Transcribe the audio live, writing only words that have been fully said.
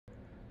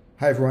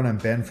Hi everyone, I'm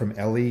Ben from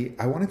Ellii.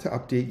 I wanted to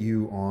update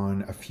you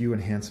on a few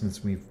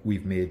enhancements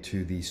we've made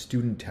to the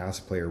student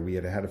task player. We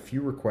had a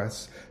few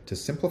requests to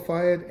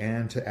simplify it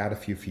and to add a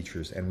few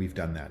features, and we've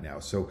done that now.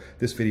 So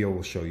this video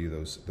will show you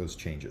those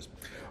changes.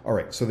 All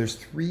right, so there's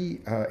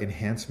three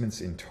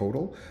enhancements in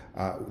total.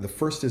 The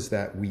first is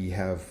that we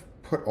have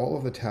put all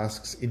of the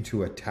tasks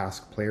into a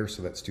task player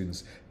so that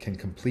students can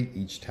complete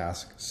each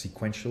task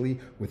sequentially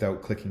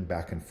without clicking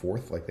back and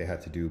forth like they had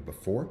to do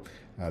before.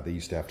 They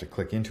used to have to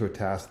click into a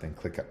task, then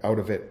click out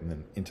of it, and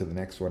then into the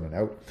next one and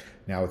out.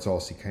 Now it's all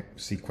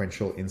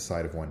sequential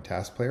inside of one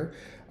task player.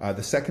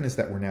 The second is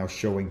that we're now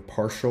showing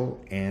partial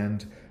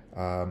and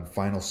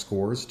final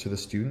scores to the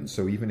student.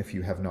 So even if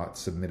you have not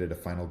submitted a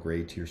final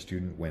grade to your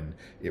student when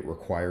it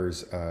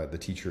requires the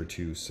teacher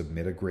to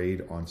submit a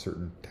grade on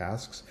certain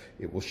tasks,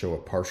 it will show a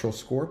partial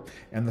score.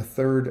 And the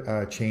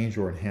third change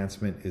or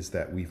enhancement is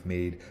that we've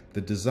made the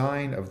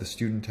design of the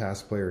student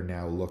task player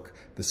now look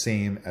the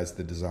same as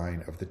the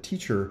design of the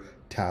teacher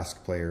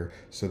task player,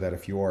 so that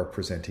if you are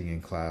presenting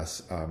in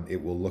class,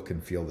 it will look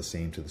and feel the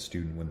same to the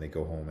student when they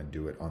go home and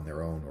do it on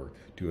their own or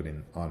do it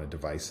on a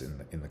device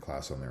in the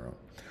class on their own.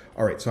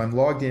 All right, so I'm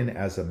logged in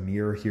as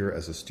Amir here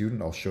as a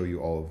student. I'll show you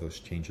all of those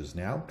changes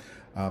now.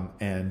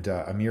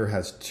 Amir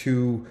has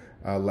two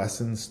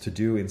lessons to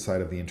do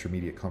inside of the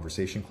intermediate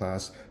conversation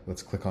class.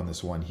 Let's click on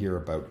this one here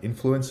about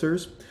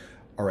influencers.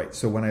 All right,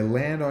 so when I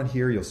land on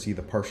here, you'll see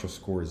the partial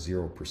score is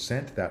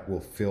 0%. That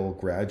will fill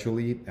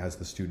gradually as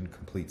the student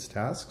completes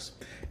tasks.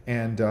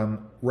 And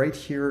right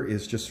here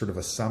is just sort of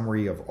a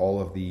summary of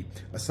all of the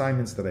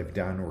assignments that I've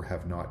done or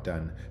have not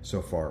done so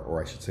far,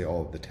 or I should say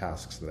all of the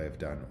tasks that I've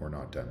done or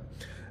not done.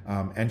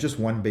 And just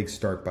one big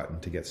start button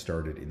to get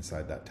started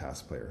inside that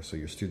task player. So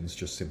your students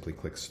just simply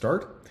click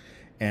start.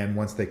 And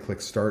once they click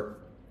start,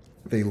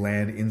 they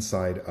land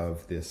inside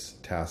of this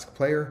task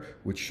player,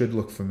 which should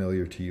look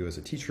familiar to you as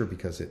a teacher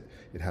because it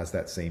has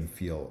that same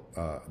feel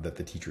that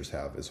the teachers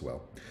have as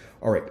well.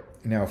 All right,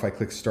 now if I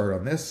click start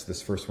on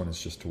this first one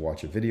is just to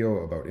watch a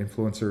video about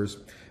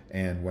influencers.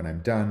 And when I'm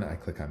done, I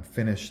click on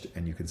finished,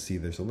 and you can see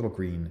there's a little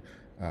green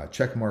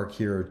check mark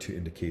here to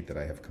indicate that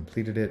I have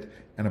completed it,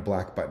 and a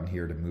black button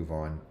here to move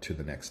on to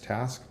the next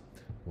task.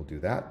 We'll do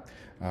that.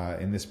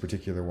 In this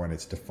particular one,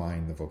 it's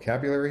define the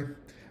vocabulary.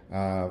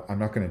 I'm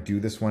not going to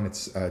do this one.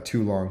 It's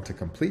too long to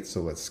complete,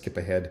 so let's skip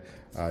ahead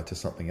to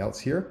something else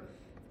here.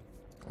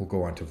 We'll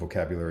go on to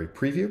vocabulary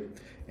preview,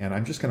 and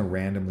I'm just going to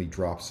randomly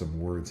drop some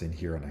words in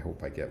here, and I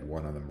hope I get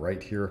one of them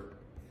right here.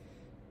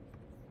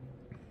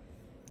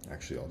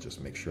 Actually, I'll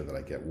just make sure that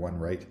I get one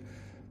right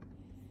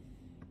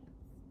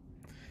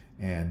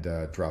and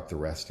drop the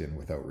rest in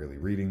without really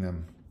reading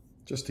them,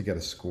 just to get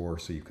a score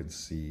so you can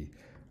see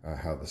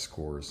how the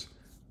scores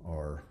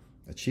are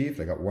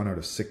achieved. I got 1 out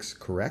of 6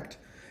 correct.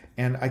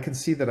 And I can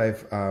see that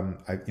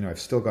I've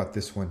still got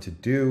this one to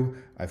do.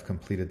 I've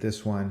completed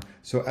this one.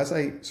 So as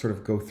I sort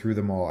of go through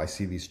them all, I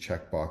see these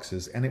check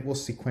boxes, and it will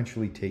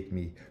sequentially take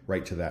me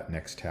right to that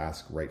next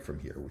task right from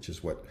here, which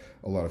is what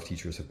a lot of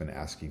teachers have been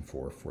asking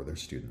for their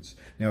students.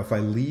 Now, if I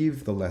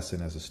leave the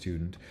lesson as a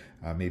student,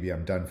 maybe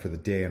I'm done for the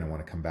day and I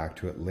want to come back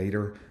to it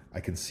later,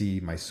 I can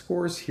see my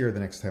scores here the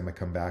next time I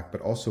come back,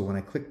 but also when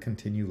I click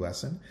continue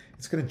lesson,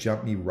 it's going to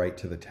jump me right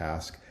to the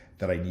task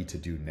that I need to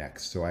do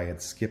next. So I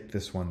had skipped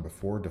this one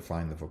before,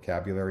 define the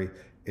vocabulary.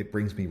 It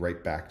brings me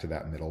right back to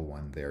that middle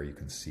one there, you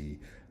can see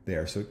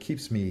there. So it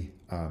keeps me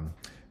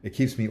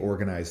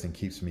organized and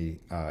keeps me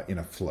in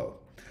a flow.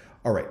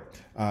 All right,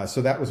 so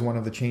that was one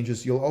of the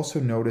changes. You'll also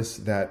notice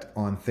that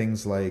on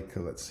things like,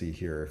 let's see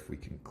here if we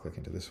can click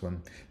into this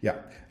one. Yeah,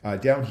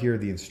 down here,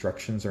 the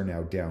instructions are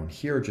now down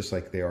here, just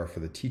like they are for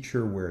the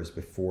teacher, whereas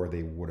before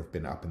they would have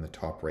been up in the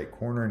top right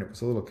corner, and it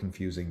was a little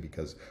confusing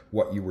because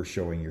what you were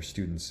showing your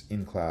students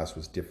in class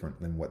was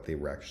different than what they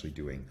were actually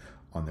doing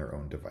on their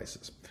own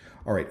devices.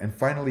 All right, and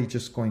finally,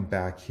 just going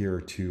back here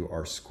to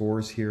our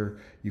scores here,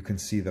 you can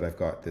see that I've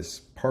got this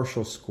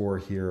partial score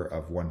here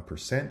of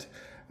 1%.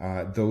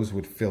 Those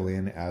would fill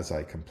in as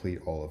I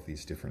complete all of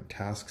these different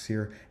tasks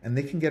here. And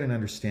they can get an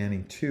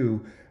understanding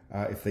too,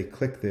 if they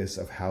click this,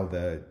 of how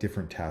the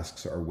different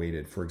tasks are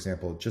weighted. For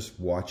example, just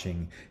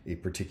watching a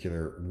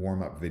particular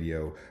warm-up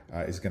video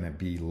is going to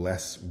be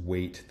less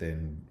weight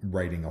than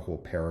writing a whole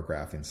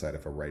paragraph inside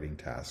of a writing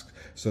task.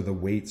 So the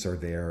weights are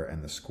there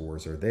and the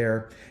scores are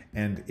there.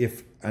 And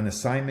if an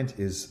assignment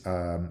is,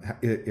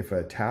 if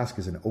a task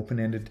is an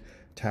open-ended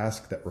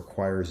task that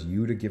requires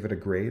you to give it a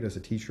grade as a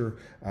teacher,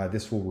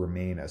 this will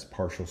remain as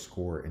partial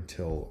score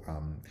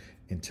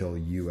until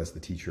you as the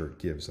teacher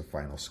gives a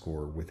final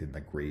score within the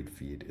grade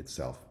feed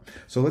itself.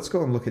 So let's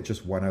go and look at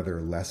just one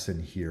other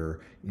lesson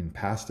here in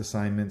past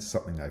assignments,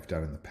 something I've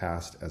done in the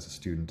past as a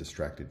student,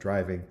 distracted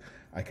driving.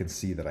 I can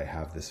see that I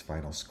have this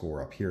final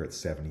score up here at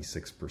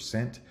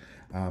 76%.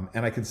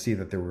 And I can see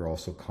that there were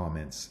also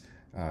comments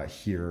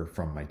here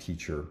from my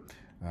teacher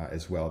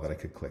as well that I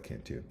could click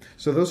into.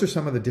 So those are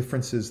some of the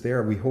differences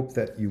there. We hope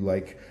that you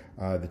like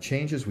the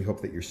changes. We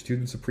hope that your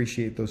students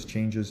appreciate those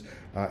changes.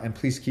 And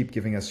please keep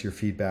giving us your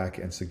feedback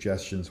and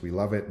suggestions. We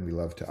love it, and we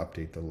love to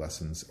update the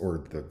lessons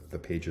or the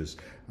pages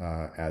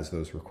as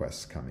those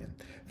requests come in.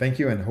 Thank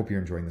you, and hope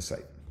you're enjoying the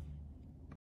site.